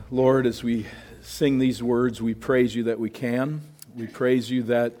Lord, as we sing these words, we praise you that we can. We praise you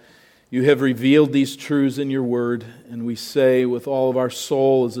that you have revealed these truths in your word, and we say with all of our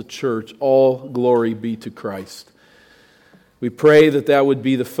soul as a church, all glory be to Christ. We pray that that would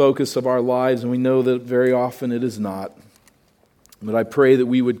be the focus of our lives, and we know that very often it is not. But I pray that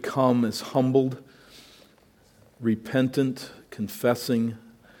we would come as humbled, repentant, confessing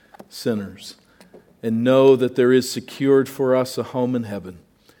sinners, and know that there is secured for us a home in heaven.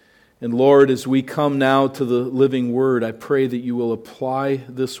 And Lord, as we come now to the living word, I pray that you will apply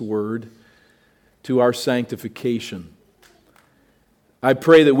this word to our sanctification. I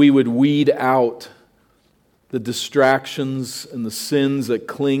pray that we would weed out the distractions and the sins that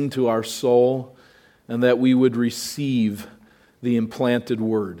cling to our soul, and that we would receive the implanted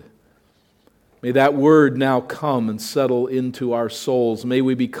word. May that word now come and settle into our souls. May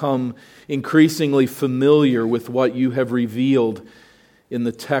we become increasingly familiar with what you have revealed in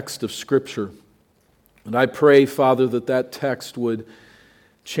the text of Scripture. And I pray, Father, that that text would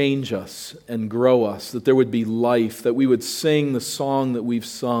change us and grow us, that there would be life, that we would sing the song that we've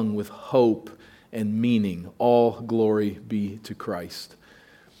sung with hope and meaning. All glory be to Christ.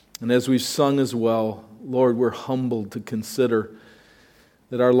 And as we've sung as well, Lord, we're humbled to consider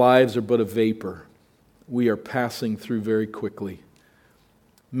that our lives are but a vapor. We are passing through very quickly.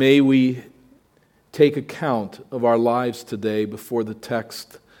 May we take account of our lives today before the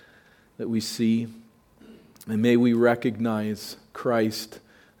text that we see, and may we recognize Christ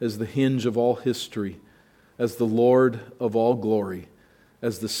as the hinge of all history, as the Lord of all glory,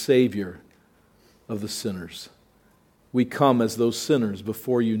 as the Savior of the sinners. We come as those sinners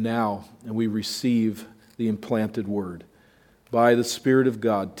before you now, and we receive the implanted word. By the Spirit of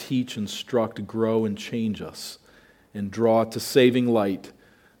God, teach, instruct, grow, and change us, and draw to saving light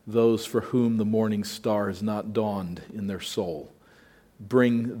those for whom the morning star has not dawned in their soul.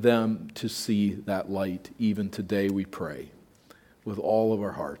 Bring them to see that light even today, we pray, with all of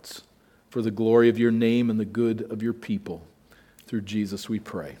our hearts. For the glory of your name and the good of your people. Through Jesus we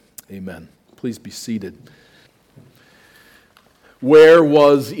pray. Amen. Please be seated. Where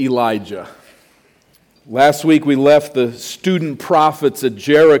was Elijah? Last week we left the student prophets at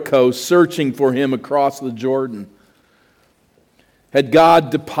Jericho searching for him across the Jordan. Had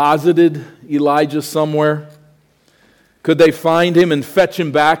God deposited Elijah somewhere? Could they find him and fetch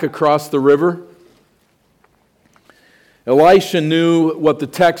him back across the river? Elisha knew what the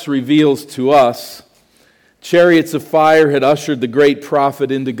text reveals to us. Chariots of fire had ushered the great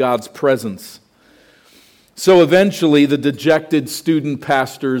prophet into God's presence. So eventually the dejected student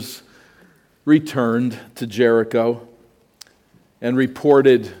pastors returned to Jericho and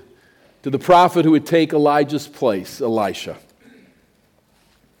reported to the prophet who would take Elijah's place, Elisha.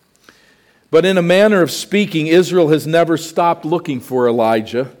 But in a manner of speaking, Israel has never stopped looking for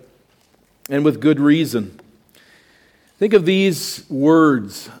Elijah, and with good reason. Think of these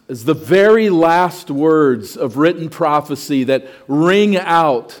words as the very last words of written prophecy that ring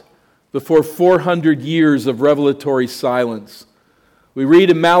out before 400 years of revelatory silence. We read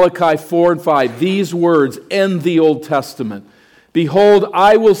in Malachi 4 and 5, these words end the Old Testament. Behold,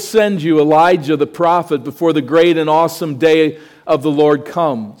 I will send you Elijah the prophet before the great and awesome day of the Lord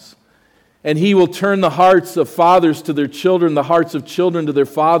comes. And he will turn the hearts of fathers to their children, the hearts of children to their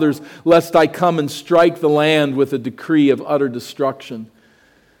fathers, lest I come and strike the land with a decree of utter destruction.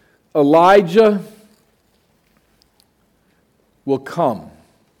 Elijah will come,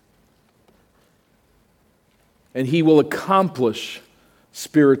 and he will accomplish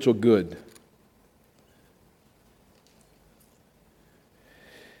spiritual good.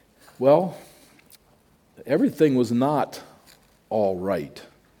 Well, everything was not all right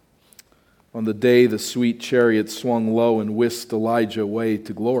on the day the sweet chariot swung low and whisked Elijah away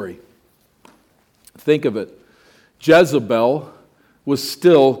to glory. Think of it. Jezebel was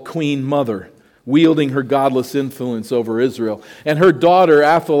still queen mother, wielding her godless influence over Israel. And her daughter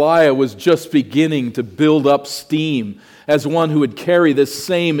Athaliah was just beginning to build up steam as one who would carry this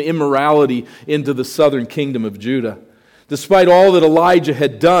same immorality into the southern kingdom of Judah. Despite all that Elijah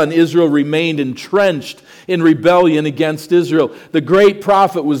had done, Israel remained entrenched in rebellion against Israel. The great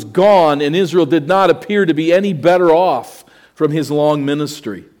prophet was gone, and Israel did not appear to be any better off from his long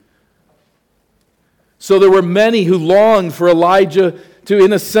ministry. So there were many who longed for Elijah to,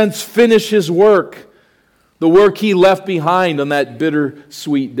 in a sense, finish his work, the work he left behind on that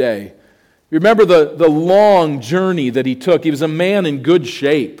bittersweet day. Remember the long journey that he took. He was a man in good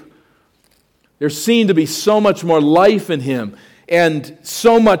shape. There seemed to be so much more life in him and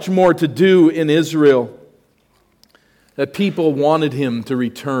so much more to do in Israel that people wanted him to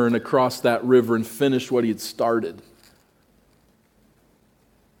return across that river and finish what he had started.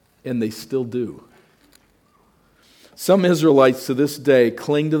 And they still do. Some Israelites to this day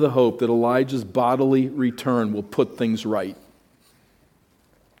cling to the hope that Elijah's bodily return will put things right.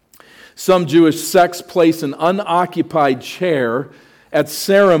 Some Jewish sects place an unoccupied chair at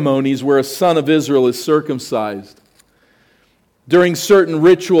ceremonies where a son of Israel is circumcised. During certain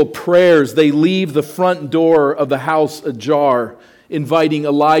ritual prayers, they leave the front door of the house ajar, inviting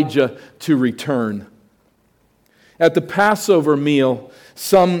Elijah to return. At the Passover meal,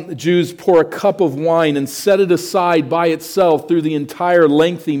 some Jews pour a cup of wine and set it aside by itself through the entire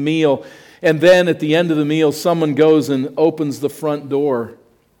lengthy meal. And then at the end of the meal, someone goes and opens the front door.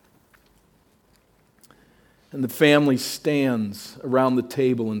 And the family stands around the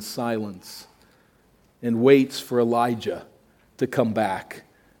table in silence and waits for Elijah to come back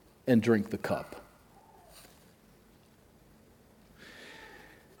and drink the cup.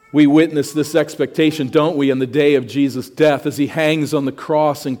 We witness this expectation, don't we, on the day of Jesus' death as he hangs on the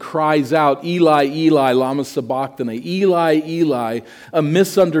cross and cries out, Eli, Eli, lama sabachthani, Eli, Eli, a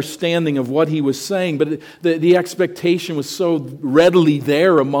misunderstanding of what he was saying. But the expectation was so readily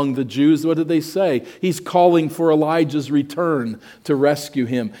there among the Jews. What did they say? He's calling for Elijah's return to rescue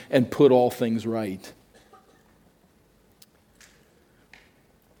him and put all things right.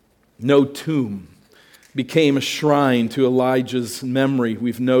 No tomb became a shrine to Elijah's memory,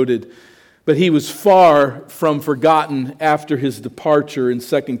 we've noted. But he was far from forgotten after his departure in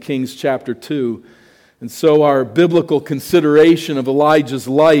 2 Kings chapter 2. And so our biblical consideration of Elijah's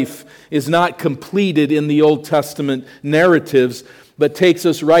life is not completed in the Old Testament narratives, but takes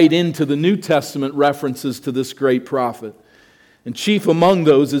us right into the New Testament references to this great prophet. And chief among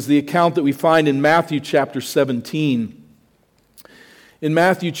those is the account that we find in Matthew chapter 17. In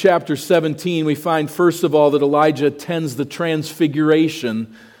Matthew chapter 17, we find, first of all, that Elijah attends the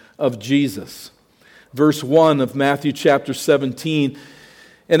transfiguration of Jesus. Verse 1 of Matthew chapter 17,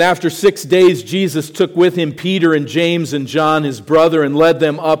 and after 6 days, Jesus took with him Peter and James and John, his brother, and led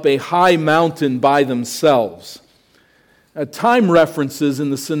them up a high mountain by themselves. Time references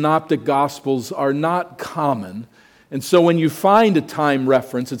in the Synoptic Gospels are not common, and so when you find a time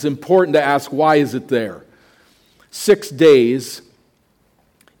reference, it's important to ask, why is it there? 6 days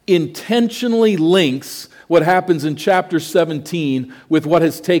intentionally links what happens in chapter 17 with what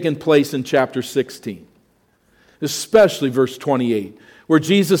has taken place in chapter 16. Especially verse 28, where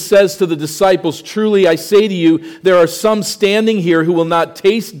Jesus says to the disciples, "Truly I say to you, there are some standing here who will not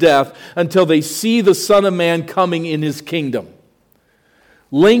taste death until they see the Son of Man coming in his kingdom."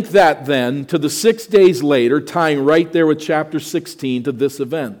 Link that then to the 6 days later, tying right there with chapter 16 to this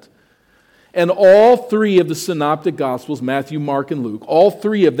event. And all three of the Synoptic Gospels, Matthew, Mark, and Luke, all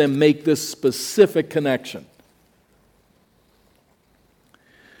three of them make this specific connection.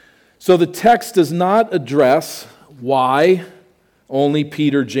 So the text does not address why only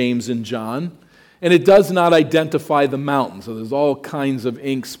Peter, James, and John, and it does not identify the mountain. So there's all kinds of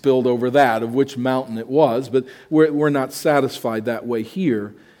ink spilled over that, of which mountain it was, but we're not satisfied that way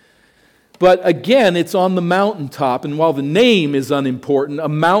here. But again, it's on the mountaintop, and while the name is unimportant, a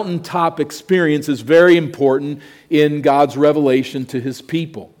mountaintop experience is very important in God's revelation to his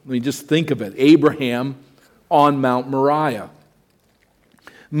people. I mean, just think of it. Abraham on Mount Moriah.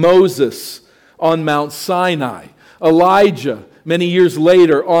 Moses on Mount Sinai. Elijah, many years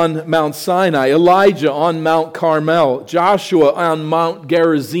later, on Mount Sinai. Elijah on Mount Carmel. Joshua on Mount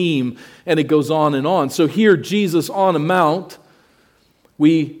Gerizim, and it goes on and on. So here, Jesus on a mount.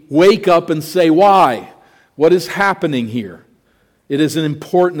 We wake up and say, why? What is happening here? It is an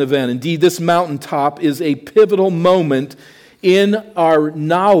important event. Indeed, this mountaintop is a pivotal moment in our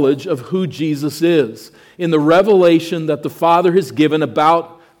knowledge of who Jesus is, in the revelation that the Father has given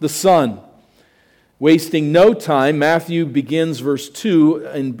about the Son. Wasting no time, Matthew begins verse 2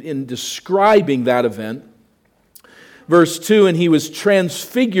 in describing that event. Verse 2, and he was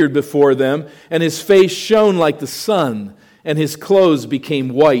transfigured before them, and his face shone like the sun, and his clothes became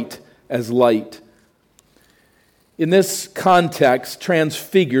white as light. In this context,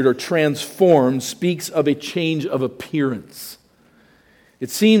 transfigured or transformed speaks of a change of appearance. It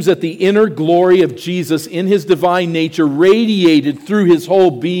seems that the inner glory of Jesus in his divine nature radiated through his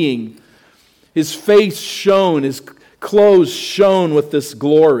whole being. His face shone, his clothes shone with this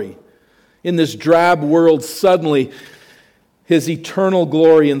glory. In this drab world, suddenly his eternal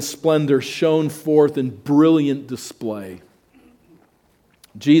glory and splendor shone forth in brilliant display.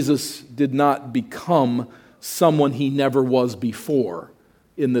 Jesus did not become someone he never was before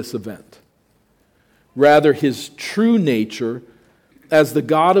in this event. Rather, his true nature as the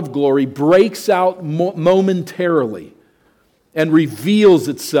God of glory breaks out momentarily and reveals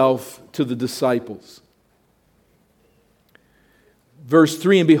itself to the disciples. Verse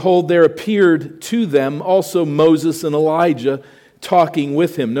 3, and behold, there appeared to them also Moses and Elijah talking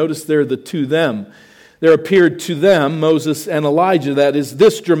with him. Notice there the to them. There appeared to them Moses and Elijah. That is,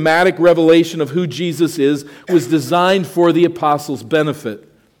 this dramatic revelation of who Jesus is was designed for the apostles' benefit.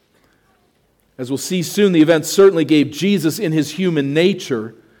 As we'll see soon, the event certainly gave Jesus in his human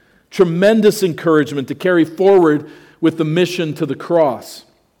nature tremendous encouragement to carry forward with the mission to the cross.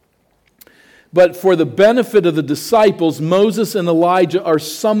 But for the benefit of the disciples, Moses and Elijah are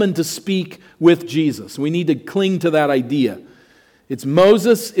summoned to speak with Jesus. We need to cling to that idea. It's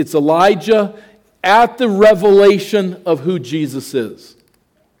Moses, it's Elijah, at the revelation of who Jesus is.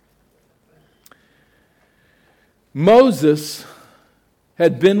 Moses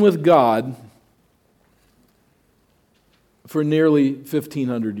had been with God for nearly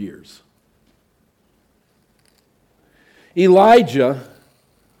 1,500 years. Elijah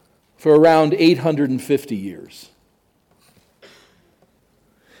for around 850 years.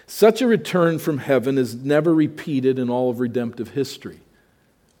 Such a return from heaven is never repeated in all of redemptive history.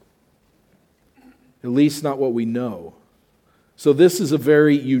 At least not what we know. So this is a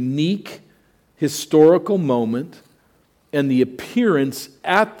very unique historical moment, and the appearance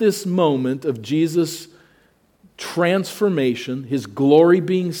at this moment of Jesus' transformation, his glory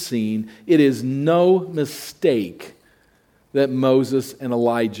being seen, it is no mistake that Moses and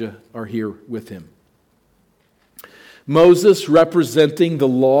Elijah are here with him. Moses representing the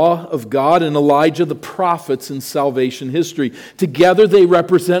law of God and Elijah the prophets in salvation history. Together they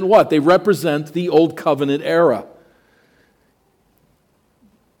represent what? They represent the Old Covenant era.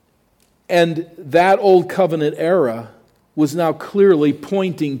 And that Old Covenant era was now clearly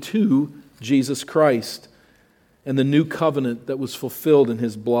pointing to Jesus Christ and the new covenant that was fulfilled in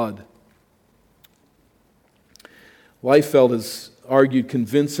his blood. Liefeld has argued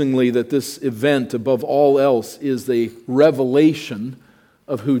convincingly that this event, above all else, is a revelation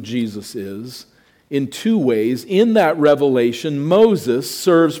of who Jesus is in two ways. In that revelation, Moses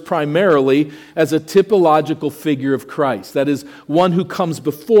serves primarily as a typological figure of Christ. That is, one who comes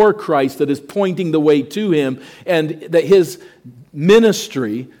before Christ, that is pointing the way to him, and that his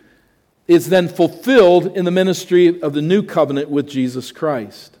ministry is then fulfilled in the ministry of the new covenant with Jesus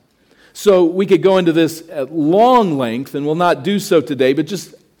Christ. So we could go into this at long length, and we'll not do so today, but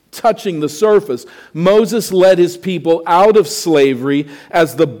just touching the surface. Moses led his people out of slavery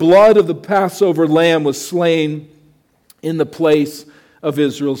as the blood of the Passover lamb was slain in the place of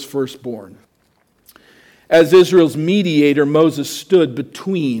Israel's firstborn. As Israel's mediator, Moses stood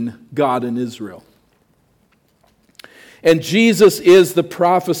between God and Israel. And Jesus is the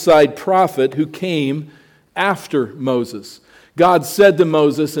prophesied prophet who came after Moses. God said to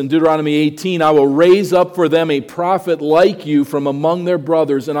Moses in Deuteronomy 18, I will raise up for them a prophet like you from among their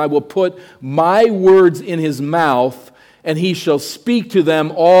brothers, and I will put my words in his mouth, and he shall speak to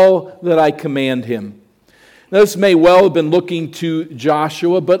them all that I command him. Now, this may well have been looking to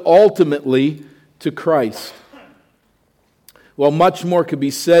Joshua, but ultimately to Christ. While much more could be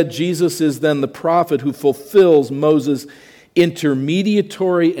said, Jesus is then the prophet who fulfills Moses'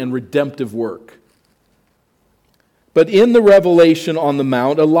 intermediatory and redemptive work. But in the revelation on the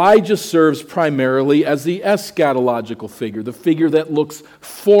Mount, Elijah serves primarily as the eschatological figure, the figure that looks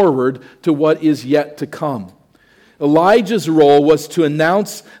forward to what is yet to come. Elijah's role was to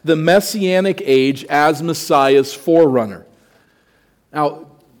announce the Messianic age as Messiah's forerunner. Now,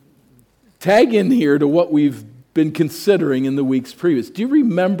 tag in here to what we've been considering in the weeks previous. Do you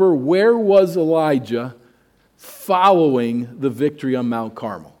remember where was Elijah following the victory on Mount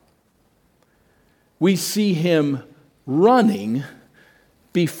Carmel? We see him running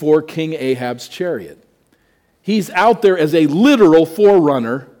before King Ahab's chariot. He's out there as a literal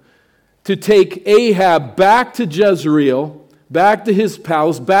forerunner to take Ahab back to Jezreel, back to his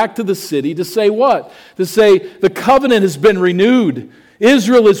palace, back to the city, to say what? To say the covenant has been renewed.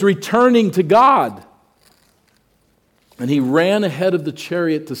 Israel is returning to God. And he ran ahead of the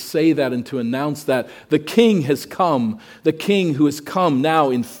chariot to say that and to announce that the king has come, the king who has come now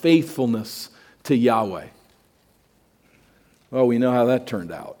in faithfulness to Yahweh. Well, we know how that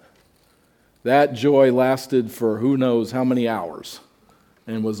turned out. That joy lasted for who knows how many hours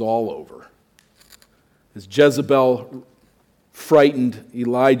and was all over. As Jezebel frightened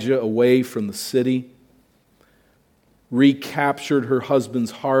Elijah away from the city, recaptured her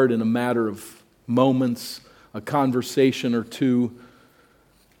husband's heart in a matter of moments, a conversation or two,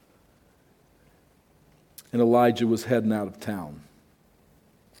 and Elijah was heading out of town.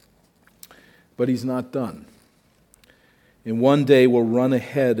 But he's not done. And one day we'll run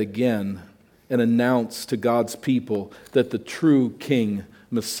ahead again and announce to God's people that the true King,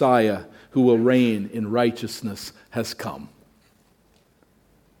 Messiah, who will reign in righteousness, has come.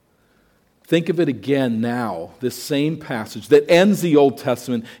 Think of it again now, this same passage that ends the Old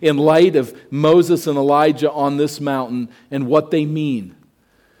Testament in light of Moses and Elijah on this mountain and what they mean.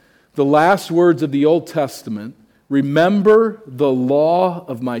 The last words of the Old Testament, remember the law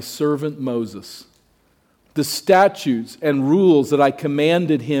of my servant Moses, the statutes and rules that I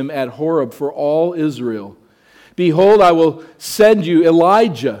commanded him at Horeb for all Israel. Behold, I will send you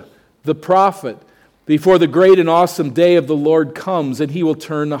Elijah, the prophet, before the great and awesome day of the Lord comes, and he will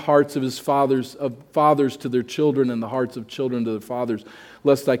turn the hearts of his fathers to their children and the hearts of children to their fathers,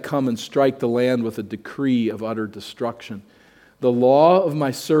 lest I come and strike the land with a decree of utter destruction. The law of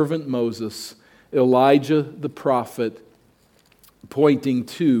my servant Moses, Elijah the prophet, pointing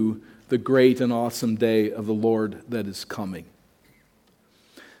to the great and awesome day of the Lord that is coming.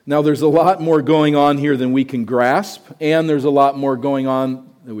 Now, there's a lot more going on here than we can grasp, and there's a lot more going on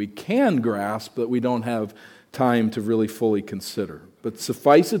that we can grasp that we don't have time to really fully consider. But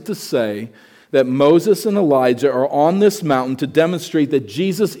suffice it to say that Moses and Elijah are on this mountain to demonstrate that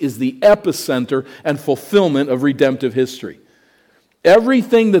Jesus is the epicenter and fulfillment of redemptive history.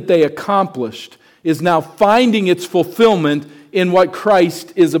 Everything that they accomplished is now finding its fulfillment in what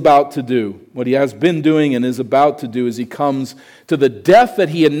Christ is about to do. What he has been doing and is about to do as he comes to the death that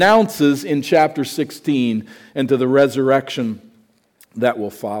he announces in chapter 16 and to the resurrection that will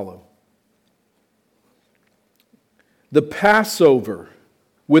follow. The Passover,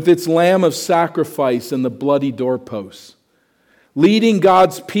 with its lamb of sacrifice and the bloody doorposts, leading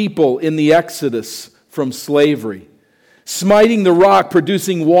God's people in the exodus from slavery, smiting the rock,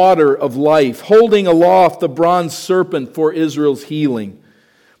 producing water of life, holding aloft the bronze serpent for Israel's healing,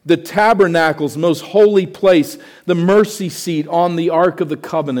 the tabernacle's most holy place, the mercy seat on the Ark of the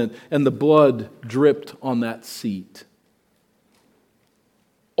Covenant, and the blood dripped on that seat.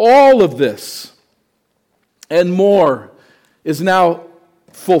 All of this and more is now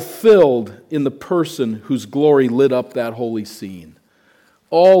fulfilled in the person whose glory lit up that holy scene.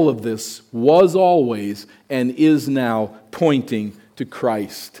 All of this was always and is now pointing to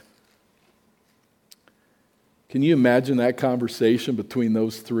Christ. Can you imagine that conversation between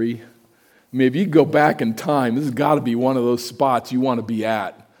those three? I mean, if you go back in time, this has got to be one of those spots you want to be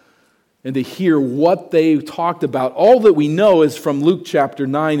at. And to hear what they talked about. All that we know is from Luke chapter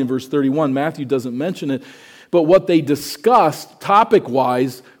 9 and verse 31. Matthew doesn't mention it. But what they discussed,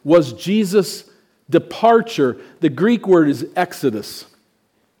 topic-wise, was Jesus' departure. The Greek word is exodus.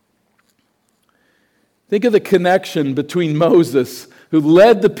 Think of the connection between Moses, who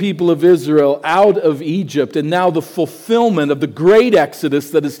led the people of Israel out of Egypt, and now the fulfillment of the great exodus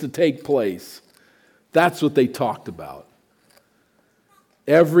that is to take place. That's what they talked about.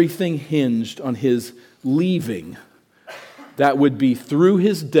 Everything hinged on his leaving. That would be through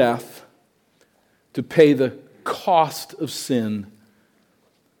his death to pay the cost of sin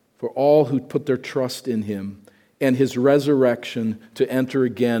for all who put their trust in him, and his resurrection to enter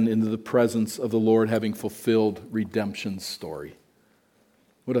again into the presence of the Lord, having fulfilled redemption's story.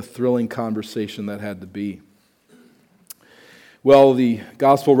 What a thrilling conversation that had to be. Well, the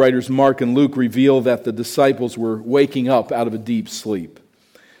gospel writers Mark and Luke reveal that the disciples were waking up out of a deep sleep.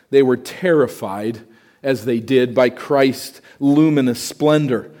 They were terrified, as they did, by Christ's luminous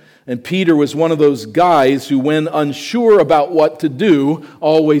splendor. And Peter was one of those guys who, when unsure about what to do,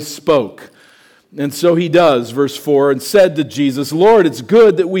 always spoke. And so he does, verse 4, and said to Jesus, Lord, it's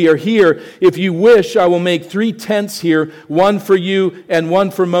good that we are here. If you wish, I will make 3 tents here, one for you, and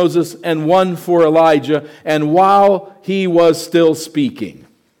one for Moses, and one for Elijah. And while he was still speaking.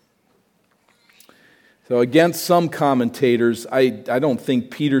 So against some commentators, I don't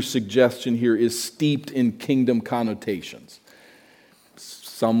think Peter's suggestion here is steeped in kingdom connotations.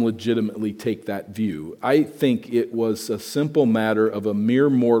 Some legitimately take that view. I think it was a simple matter of a mere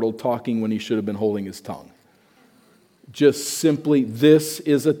mortal talking when he should have been holding his tongue. Just simply, this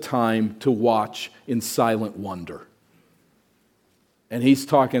is a time to watch in silent wonder. And he's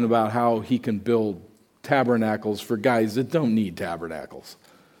talking about how he can build tabernacles for guys that don't need tabernacles.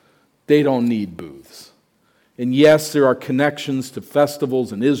 They don't need booths. And yes, there are connections to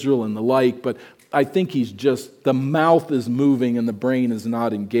festivals in Israel and the like, but I think the mouth is moving and the brain is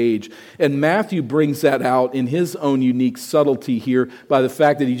not engaged. And Matthew brings that out in his own unique subtlety here by the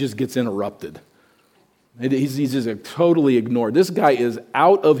fact that he just gets interrupted. He's just totally ignored. This guy is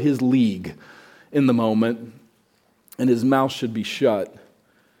out of his league in the moment, and his mouth should be shut.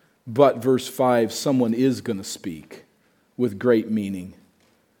 But verse 5, someone is going to speak with great meaning.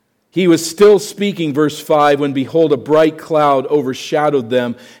 He was still speaking, verse 5, when behold, a bright cloud overshadowed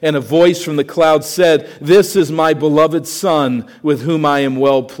them, and a voice from the cloud said, This is my beloved Son, with whom I am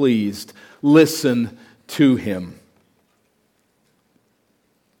well pleased. Listen to him.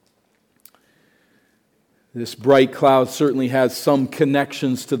 This bright cloud certainly has some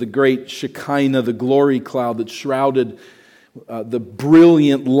connections to the great Shekinah, the glory cloud that shrouded the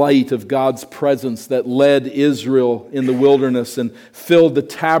brilliant light of God's presence that led Israel in the wilderness and filled the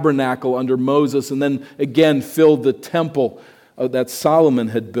tabernacle under Moses, and then again filled the temple that Solomon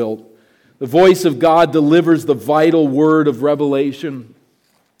had built. The voice of God delivers the vital word of revelation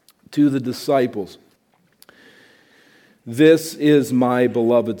to the disciples. This is my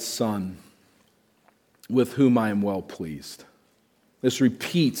beloved Son, with whom I am well pleased. This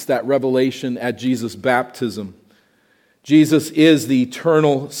repeats that revelation at Jesus' baptism. Jesus is the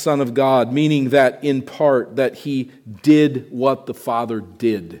eternal Son of God, meaning that in part that he did what the Father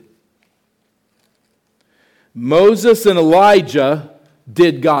did. Moses and Elijah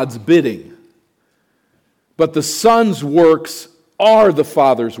did God's bidding, but the Son's works are the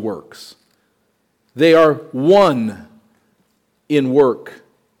Father's works. They are one in work.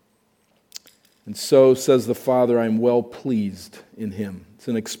 And so says the Father, I am well pleased in him. It's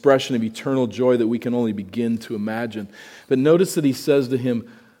an expression of eternal joy that we can only begin to imagine. But notice that he says to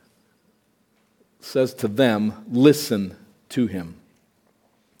them, listen to him.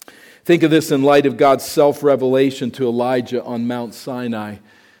 Think of this in light of God's self-revelation to Elijah on Mount Sinai.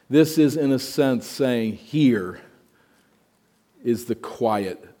 This is, in a sense, saying, here is the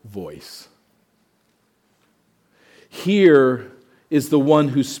quiet voice. Here is the one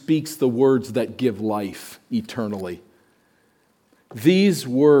who speaks the words that give life eternally. These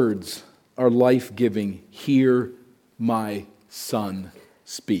words are life-giving. Hear my Son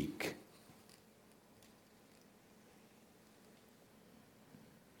speak.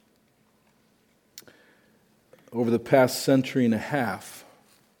 Over the past century and a half,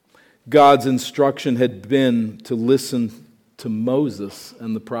 God's instruction had been to listen to Moses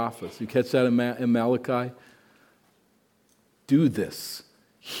and the prophets. You catch that in Malachi? Do this.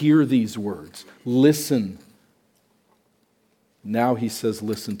 Hear these words. Listen. Now he says,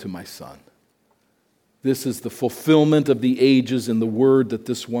 listen to my Son. This is the fulfillment of the ages in the word that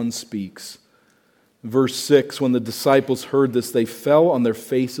this one speaks. Verse 6, when the disciples heard this, they fell on their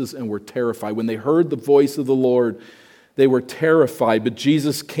faces and were terrified. When they heard the voice of the Lord, they were terrified. But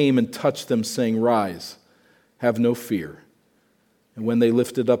Jesus came and touched them, saying, rise, have no fear. And when they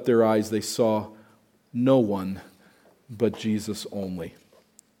lifted up their eyes, they saw no one but Jesus only.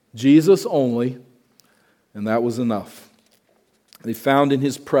 Jesus only, and that was enough. They found in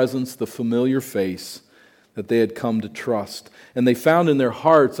his presence the familiar face that they had come to trust. And they found in their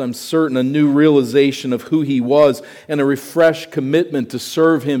hearts, I'm certain, a new realization of who he was and a refreshed commitment to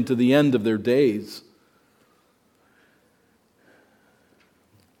serve him to the end of their days.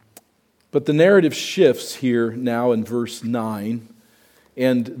 But the narrative shifts here now in verse 9,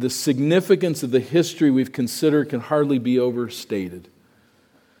 and the significance of the history we've considered can hardly be overstated.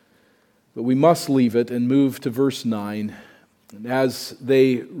 But we must leave it and move to verse 9. And as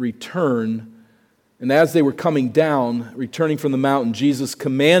they return, and as they were coming down, returning from the mountain, Jesus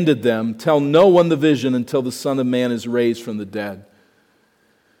commanded them, tell no one the vision until the Son of Man is raised from the dead.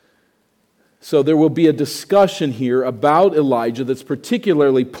 So there will be a discussion here about Elijah that's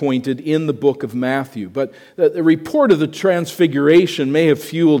particularly pointed in the book of Matthew. But the report of the transfiguration may have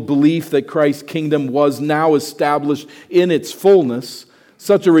fueled belief that Christ's kingdom was now established in its fullness.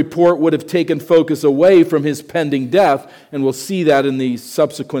 Such a report would have taken focus away from his pending death, and we'll see that in the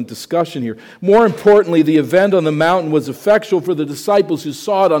subsequent discussion here. More importantly, the event on the mountain was effectual for the disciples who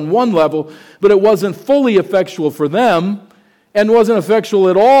saw it on one level, but it wasn't fully effectual for them, and wasn't effectual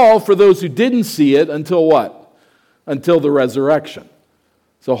at all for those who didn't see it until what? Until the resurrection.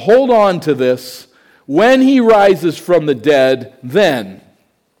 So hold on to this. When he rises from the dead, then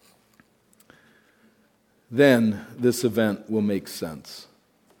this event will make sense.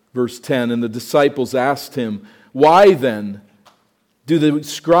 Verse 10, and the disciples asked him, why then do the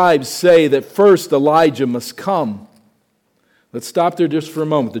scribes say that first Elijah must come? Let's stop there just for a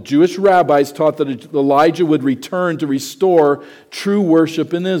moment. The Jewish rabbis taught that Elijah would return to restore true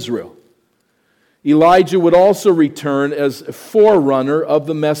worship in Israel. Elijah would also return as a forerunner of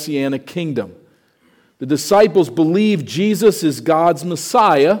the Messianic kingdom. The disciples believe Jesus is God's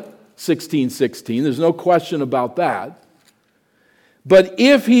Messiah, 16:16. There's no question about that. But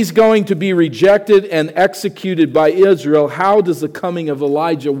if he's going to be rejected and executed by Israel, how does the coming of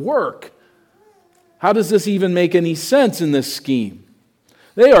Elijah work? How does this even make any sense in this scheme?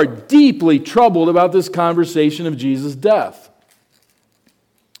 They are deeply troubled about this conversation of Jesus' death.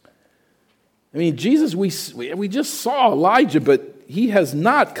 I mean, Jesus, we just saw Elijah, but he has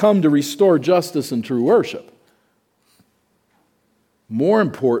not come to restore justice and true worship. More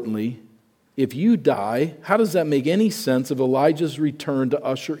importantly, if you die, how does that make any sense of Elijah's return to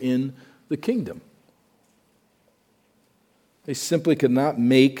usher in the kingdom? They simply could not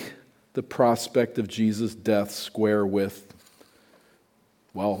make the prospect of Jesus' death square with,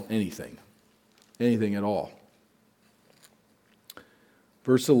 well, anything at all.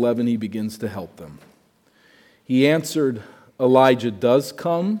 Verse 11, he begins to help them. He answered, Elijah does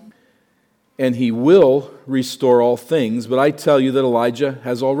come, and he will restore all things, but I tell you that Elijah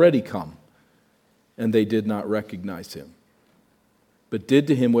has already come, and they did not recognize him, but did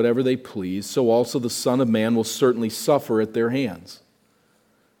to him whatever they pleased. So also the Son of Man will certainly suffer at their hands.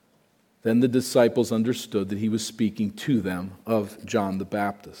 Then the disciples understood that he was speaking to them of John the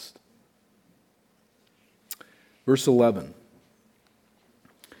Baptist. Verse 11.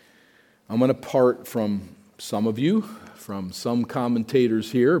 I'm going to part from some of you, from some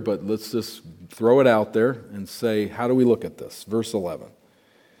commentators here, but let's just throw it out there and say, how do we look at this? Verse 11.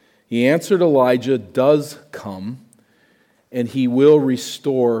 He answered, Elijah does come, and he will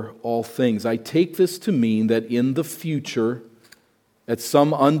restore all things. I take this to mean that in the future, at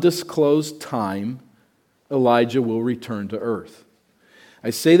some undisclosed time, Elijah will return to earth. I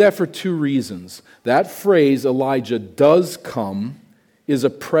say that for two reasons. That phrase, Elijah does come, is a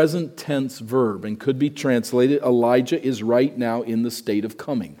present tense verb and could be translated, Elijah is right now in the state of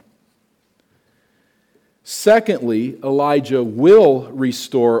coming. Secondly, Elijah will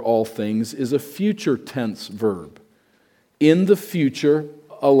restore all things is a future tense verb. In the future,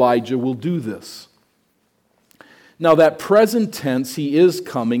 Elijah will do this. Now that present tense, he is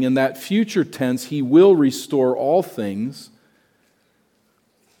coming, and that future tense, he will restore all things,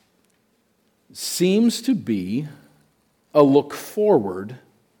 seems to be a look forward,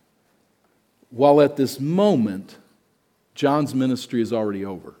 while at this moment, John's ministry is already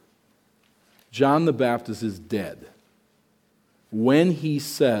over. John the Baptist is dead when he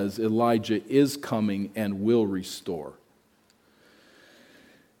says Elijah is coming and will restore.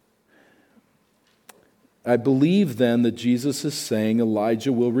 I believe then that Jesus is saying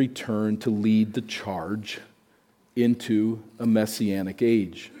Elijah will return to lead the charge into a messianic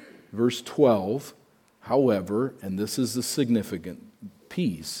age. Verse 12, however, and this is the significant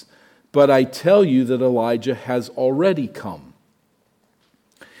piece, but I tell you that Elijah has already come.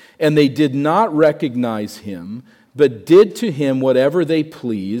 And they did not recognize him, but did to him whatever they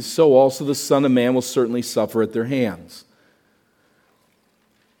pleased, so also the Son of Man will certainly suffer at their hands.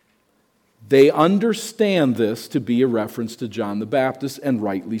 They understand this to be a reference to John the Baptist, and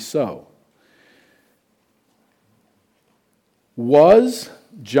rightly so. Was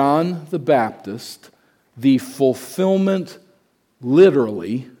John the Baptist the fulfillment,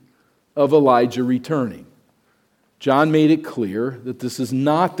 literally, of Elijah returning? John made it clear that this is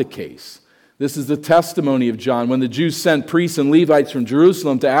not the case. This is the testimony of John. When the Jews sent priests and Levites from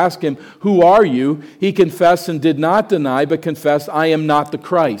Jerusalem to ask him, "Who are you?" he confessed and did not deny, but confessed, "I am not the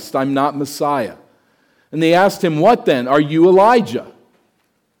Christ. I'm not Messiah." And they asked him, "What then? Are you Elijah?"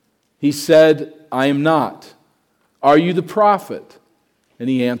 He said, "I am not." "Are you the prophet?" And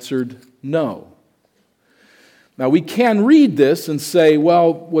he answered, "No." Now we can read this and say,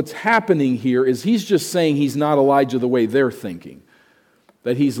 well, what's happening here is he's just saying he's not Elijah the way they're thinking.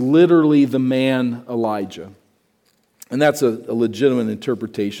 That he's literally the man Elijah. And that's a legitimate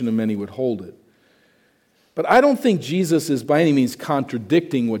interpretation, and many would hold it. But I don't think Jesus is by any means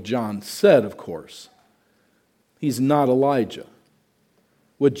contradicting what John said, of course. He's not Elijah.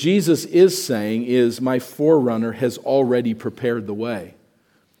 What Jesus is saying is, my forerunner has already prepared the way.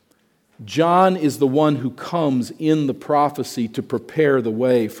 John is the one who comes in the prophecy to prepare the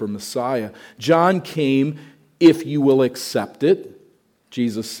way for Messiah. John came, if you will accept it,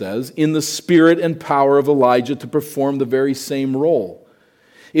 Jesus says, in the spirit and power of Elijah to perform the very same role.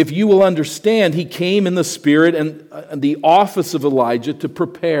 If you will understand, he came in the spirit and the office of Elijah to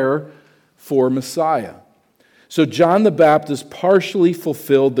prepare for Messiah. So John the Baptist partially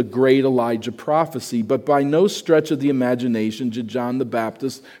fulfilled the great Elijah prophecy, but by no stretch of the imagination did John the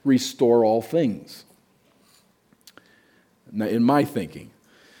Baptist restore all things. Now, in my thinking,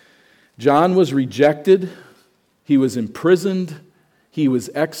 John was rejected, he was imprisoned, he was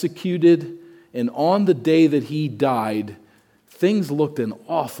executed, and on the day that he died, things looked an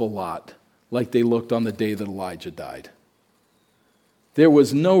awful lot like they looked on the day that Elijah died. There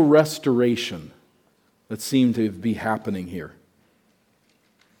was no restoration that seemed to be happening here.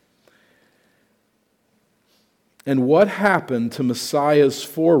 And what happened to Messiah's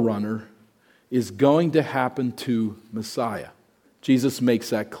forerunner is going to happen to Messiah. Jesus makes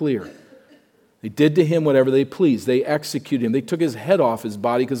that clear. They did to him whatever they pleased. They executed him. They took his head off his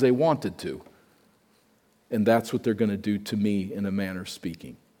body because they wanted to. And that's what they're going to do to me, in a manner of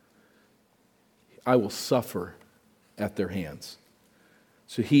speaking. I will suffer at their hands.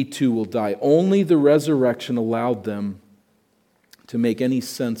 So he too will die. Only the resurrection allowed them to make any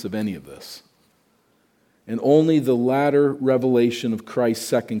sense of any of this. And only the latter revelation of Christ's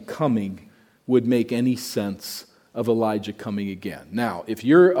second coming would make any sense of Elijah coming again. Now, if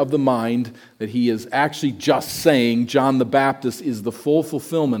you're of the mind that he is actually just saying John the Baptist is the full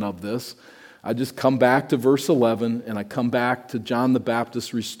fulfillment of this, I just come back to verse 11 and I come back to John the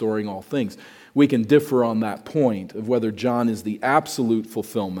Baptist restoring all things. We can differ on that point of whether John is the absolute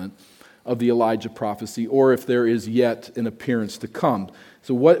fulfillment of the Elijah prophecy or if there is yet an appearance to come.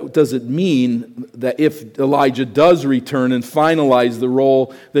 So what does it mean that if Elijah does return and finalize the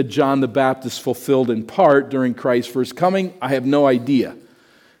role that John the Baptist fulfilled in part during Christ's first coming? I have no idea.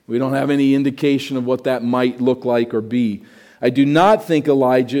 We don't have any indication of what that might look like or be. I do not think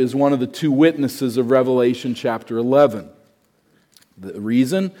Elijah is one of the two witnesses of Revelation chapter 11. The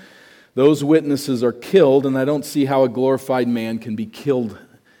reason? Those witnesses are killed, and I don't see how a glorified man can be killed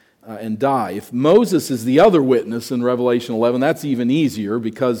and die. If Moses is the other witness in Revelation 11, that's even easier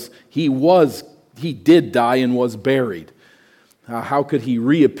because he did die and was buried. How could he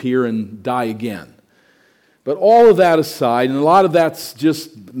reappear and die again? But all of that aside, and a lot of that's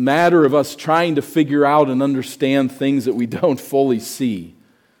just matter of us trying to figure out and understand things that we don't fully see.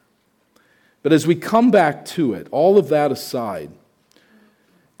 But as we come back to it, all of that aside,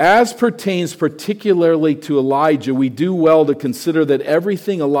 as pertains particularly to Elijah, we do well to consider that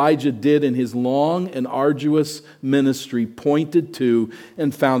everything Elijah did in his long and arduous ministry pointed to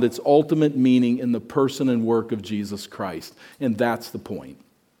and found its ultimate meaning in the person and work of Jesus Christ. And that's the point.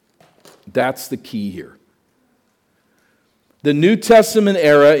 That's the key here. The New Testament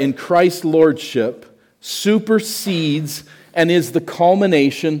era in Christ's lordship supersedes and is the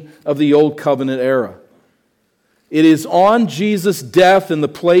culmination of the Old Covenant era. It is on Jesus' death in the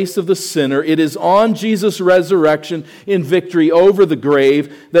place of the sinner. It is on Jesus' resurrection in victory over the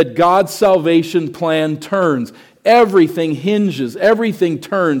grave that God's salvation plan turns. Everything hinges, everything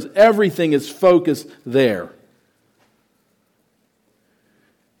turns, everything is focused there.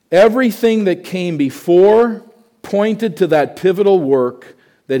 Everything that came before pointed to that pivotal work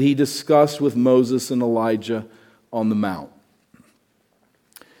that he discussed with Moses and Elijah on the Mount.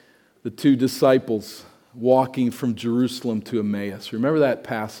 The two disciples walking from Jerusalem to Emmaus. Remember that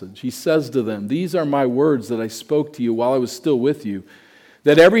passage. He says to them, "These are my words that I spoke to you while I was still with you,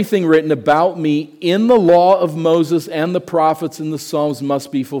 that everything written about me in the law of Moses and the prophets and the Psalms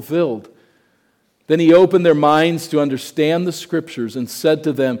must be fulfilled." Then he opened their minds to understand the Scriptures and said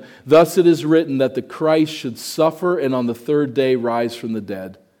to them, "Thus it is written that the Christ should suffer and on the third day rise from the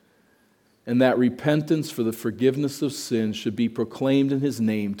dead, and that repentance for the forgiveness of sins should be proclaimed in his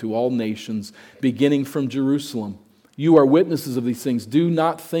name to all nations, beginning from Jerusalem. You are witnesses of these things. Do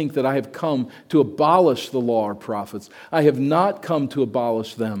not think that I have come to abolish the law or prophets. I have not come to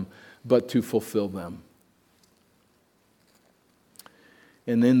abolish them, but to fulfill them."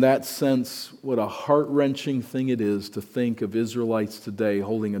 And in that sense, what a heart-wrenching thing it is to think of Israelites today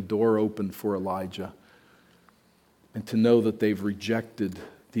holding a door open for Elijah and to know that they've rejected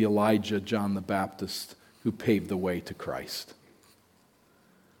the Elijah, John the Baptist, who paved the way to Christ.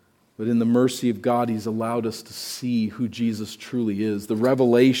 But in the mercy of God, He's allowed us to see who Jesus truly is. The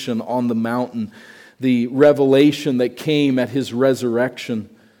revelation on the mountain, the revelation that came at His resurrection,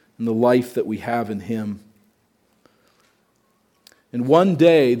 and the life that we have in Him. And one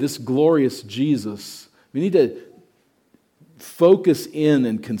day, this glorious Jesus, we need to focus in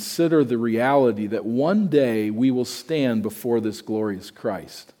and consider the reality that one day we will stand before this glorious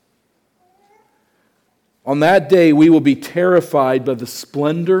Christ. On that day, we will be terrified by the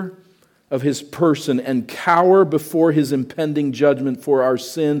splendor of His person and cower before His impending judgment for our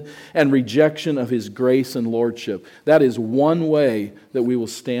sin and rejection of His grace and lordship. That is one way that we will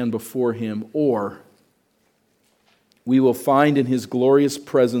stand before Him, or we will find in His glorious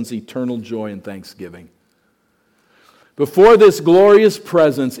presence eternal joy and thanksgiving. Before this glorious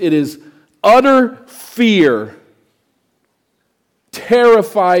presence, it is utter fear,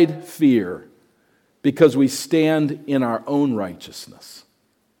 terrified fear, because we stand in our own righteousness.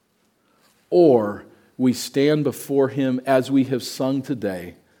 Or we stand before Him as we have sung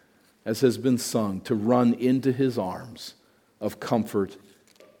today, as has been sung, to run into His arms of comfort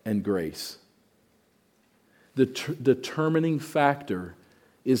and grace. The determining factor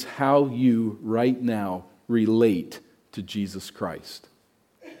is how you right now relate to Jesus Christ.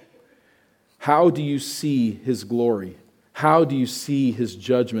 How do you see His glory? How do you see His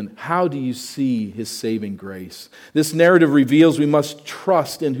judgment? How do you see His saving grace? This narrative reveals we must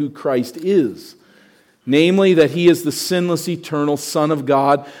trust in who Christ is. Namely, that He is the sinless, eternal Son of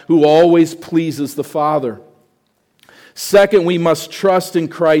God who always pleases the Father. Second, we must trust in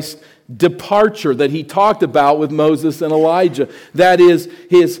Christ's departure that he talked about with Moses and Elijah. That is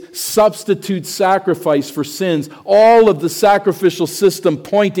his substitute sacrifice for sins. All of the sacrificial system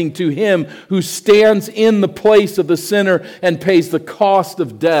pointing to him who stands in the place of the sinner and pays the cost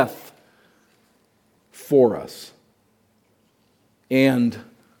of death for us. And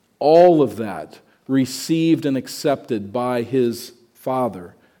all of that received and accepted by his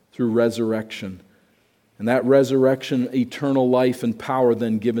Father through resurrection. And that resurrection, eternal life and power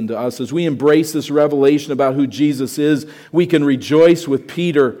then given to us. As we embrace this revelation about who Jesus is, we can rejoice with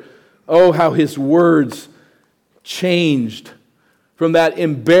Peter. Oh, how his words changed from that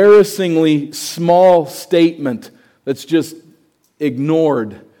embarrassingly small statement that's just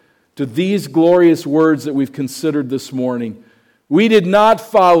ignored to these glorious words that we've considered this morning. We did not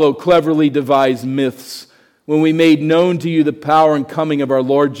follow cleverly devised myths when we made known to you the power and coming of our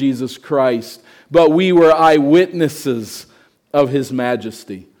Lord Jesus Christ, but we were eyewitnesses of His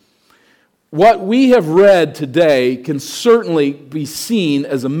majesty. What we have read today can certainly be seen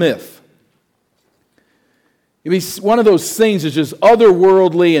as a myth. It's one of those things that's just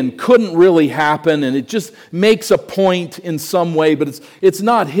otherworldly and couldn't really happen, and it just makes a point in some way, but it's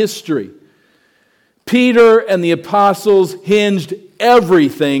not history. Peter and the apostles hinged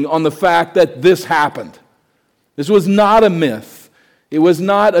everything on the fact that this happened. This was not a myth. It was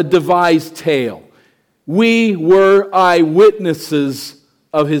not a devised tale. We were eyewitnesses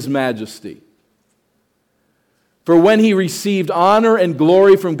of His majesty. For when He received honor and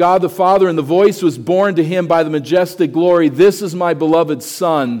glory from God the Father, and the voice was borne to Him by the majestic glory, "This is my beloved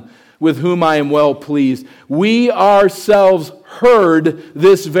Son, with whom I am well pleased." We ourselves heard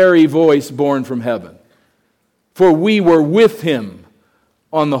this very voice borne from heaven. For we were with Him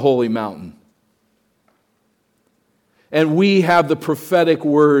on the holy mountain. And we have the prophetic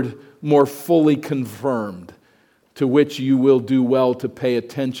word more fully confirmed, to which you will do well to pay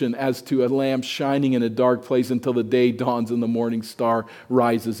attention, as to a lamp shining in a dark place until the day dawns and the morning star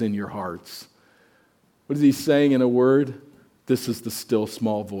rises in your hearts. What is he saying in a word? This is the still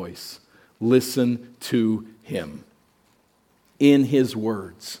small voice. Listen to Him. In His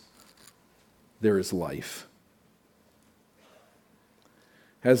words, there is life.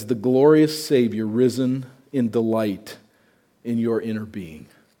 Has the glorious Savior risen in delight in your inner being?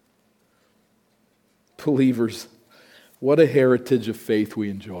 Believers, what a heritage of faith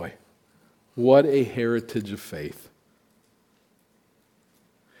we enjoy. What a heritage of faith.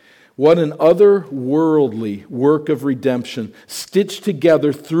 What an otherworldly work of redemption, stitched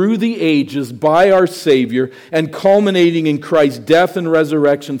together through the ages by our Savior and culminating in Christ's death and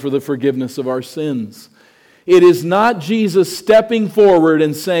resurrection for the forgiveness of our sins. It is not Jesus stepping forward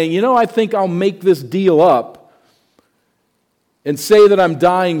and saying, I think I'll make this deal up and say that I'm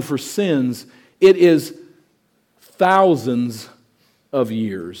dying for sins. It is thousands of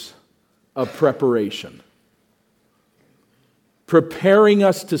years of preparation, preparing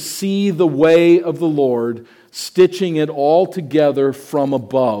us to see the way of the Lord, stitching it all together from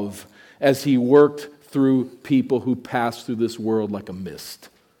above as He worked through people who passed through this world like a mist,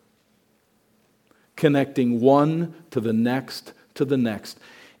 connecting one to the next,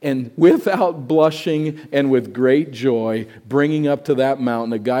 and without blushing and with great joy, bringing up to that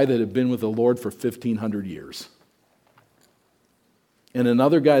mountain a guy that had been with the Lord for 1,500 years. And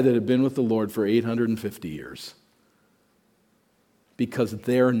another guy that had been with the Lord for 850 years. Because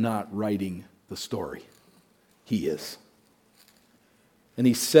they're not writing the story. He is. And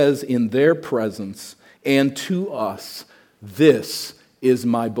He says in their presence and to us, "This is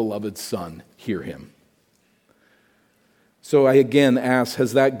my beloved Son, hear Him." So I again ask,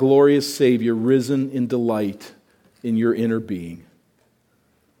 has that glorious Savior risen in delight in your inner being?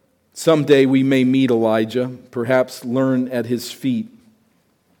 Someday we may meet Elijah, perhaps learn at his feet.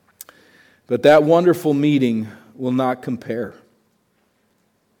 But that wonderful meeting will not compare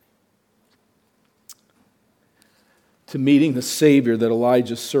to meeting the Savior that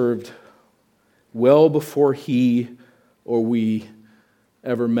Elijah served well before he or we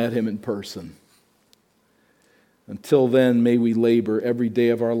ever met Him in person. Until then, may we labor every day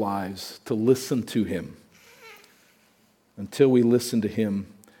of our lives to listen to Him until we listen to Him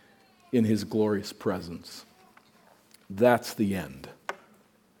in His glorious presence. That's the end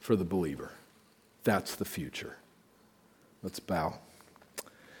for the believer. That's the future. Let's bow.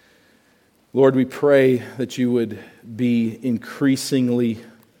 Lord, we pray that You would be increasingly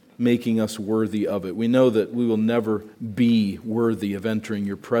making us worthy of it. We know that we will never be worthy of entering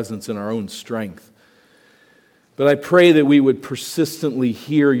Your presence in our own strength. But I pray that we would persistently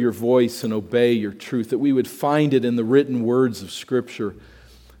hear Your voice and obey Your truth, that we would find it in the written words of Scripture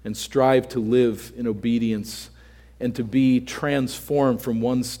and strive to live in obedience and to be transformed from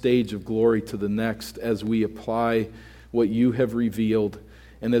one stage of glory to the next as we apply what you have revealed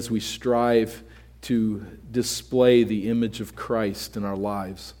and as we strive to display the image of Christ in our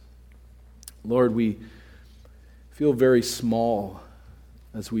lives. Lord, we feel very small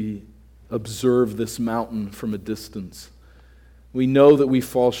as we observe this mountain from a distance. We know that we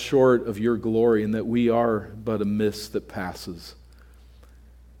fall short of your glory and that we are but a mist that passes.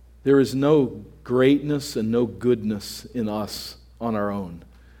 There is no greatness and no goodness in us on our own.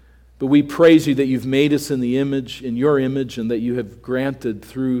 But we praise you that you've made us in your image, and that you have granted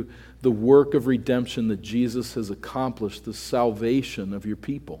through the work of redemption that Jesus has accomplished the salvation of your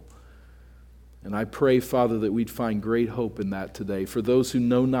people. And I pray, Father, that we'd find great hope in that today. For those who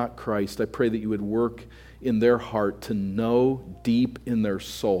know not Christ, I pray that you would work in their heart to know deep in their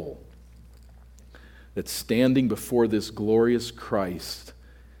soul that standing before this glorious Christ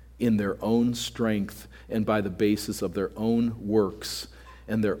in their own strength and by the basis of their own works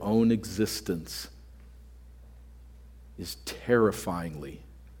and their own existence is terrifyingly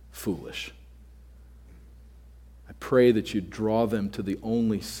foolish. I pray that you draw them to the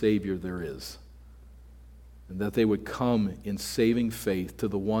only Savior there is, and that they would come in saving faith to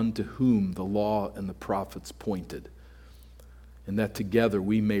the one to whom the law and the prophets pointed, and that together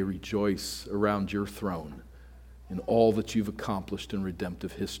we may rejoice around your throne in all that you've accomplished in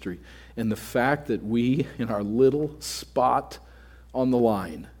redemptive history. And the fact that we, in our little spot on the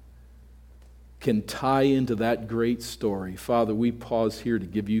line, can tie into that great story. Father, we pause here to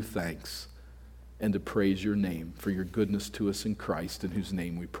give you thanks and to praise your name for your goodness to us in Christ, in whose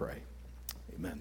name we pray.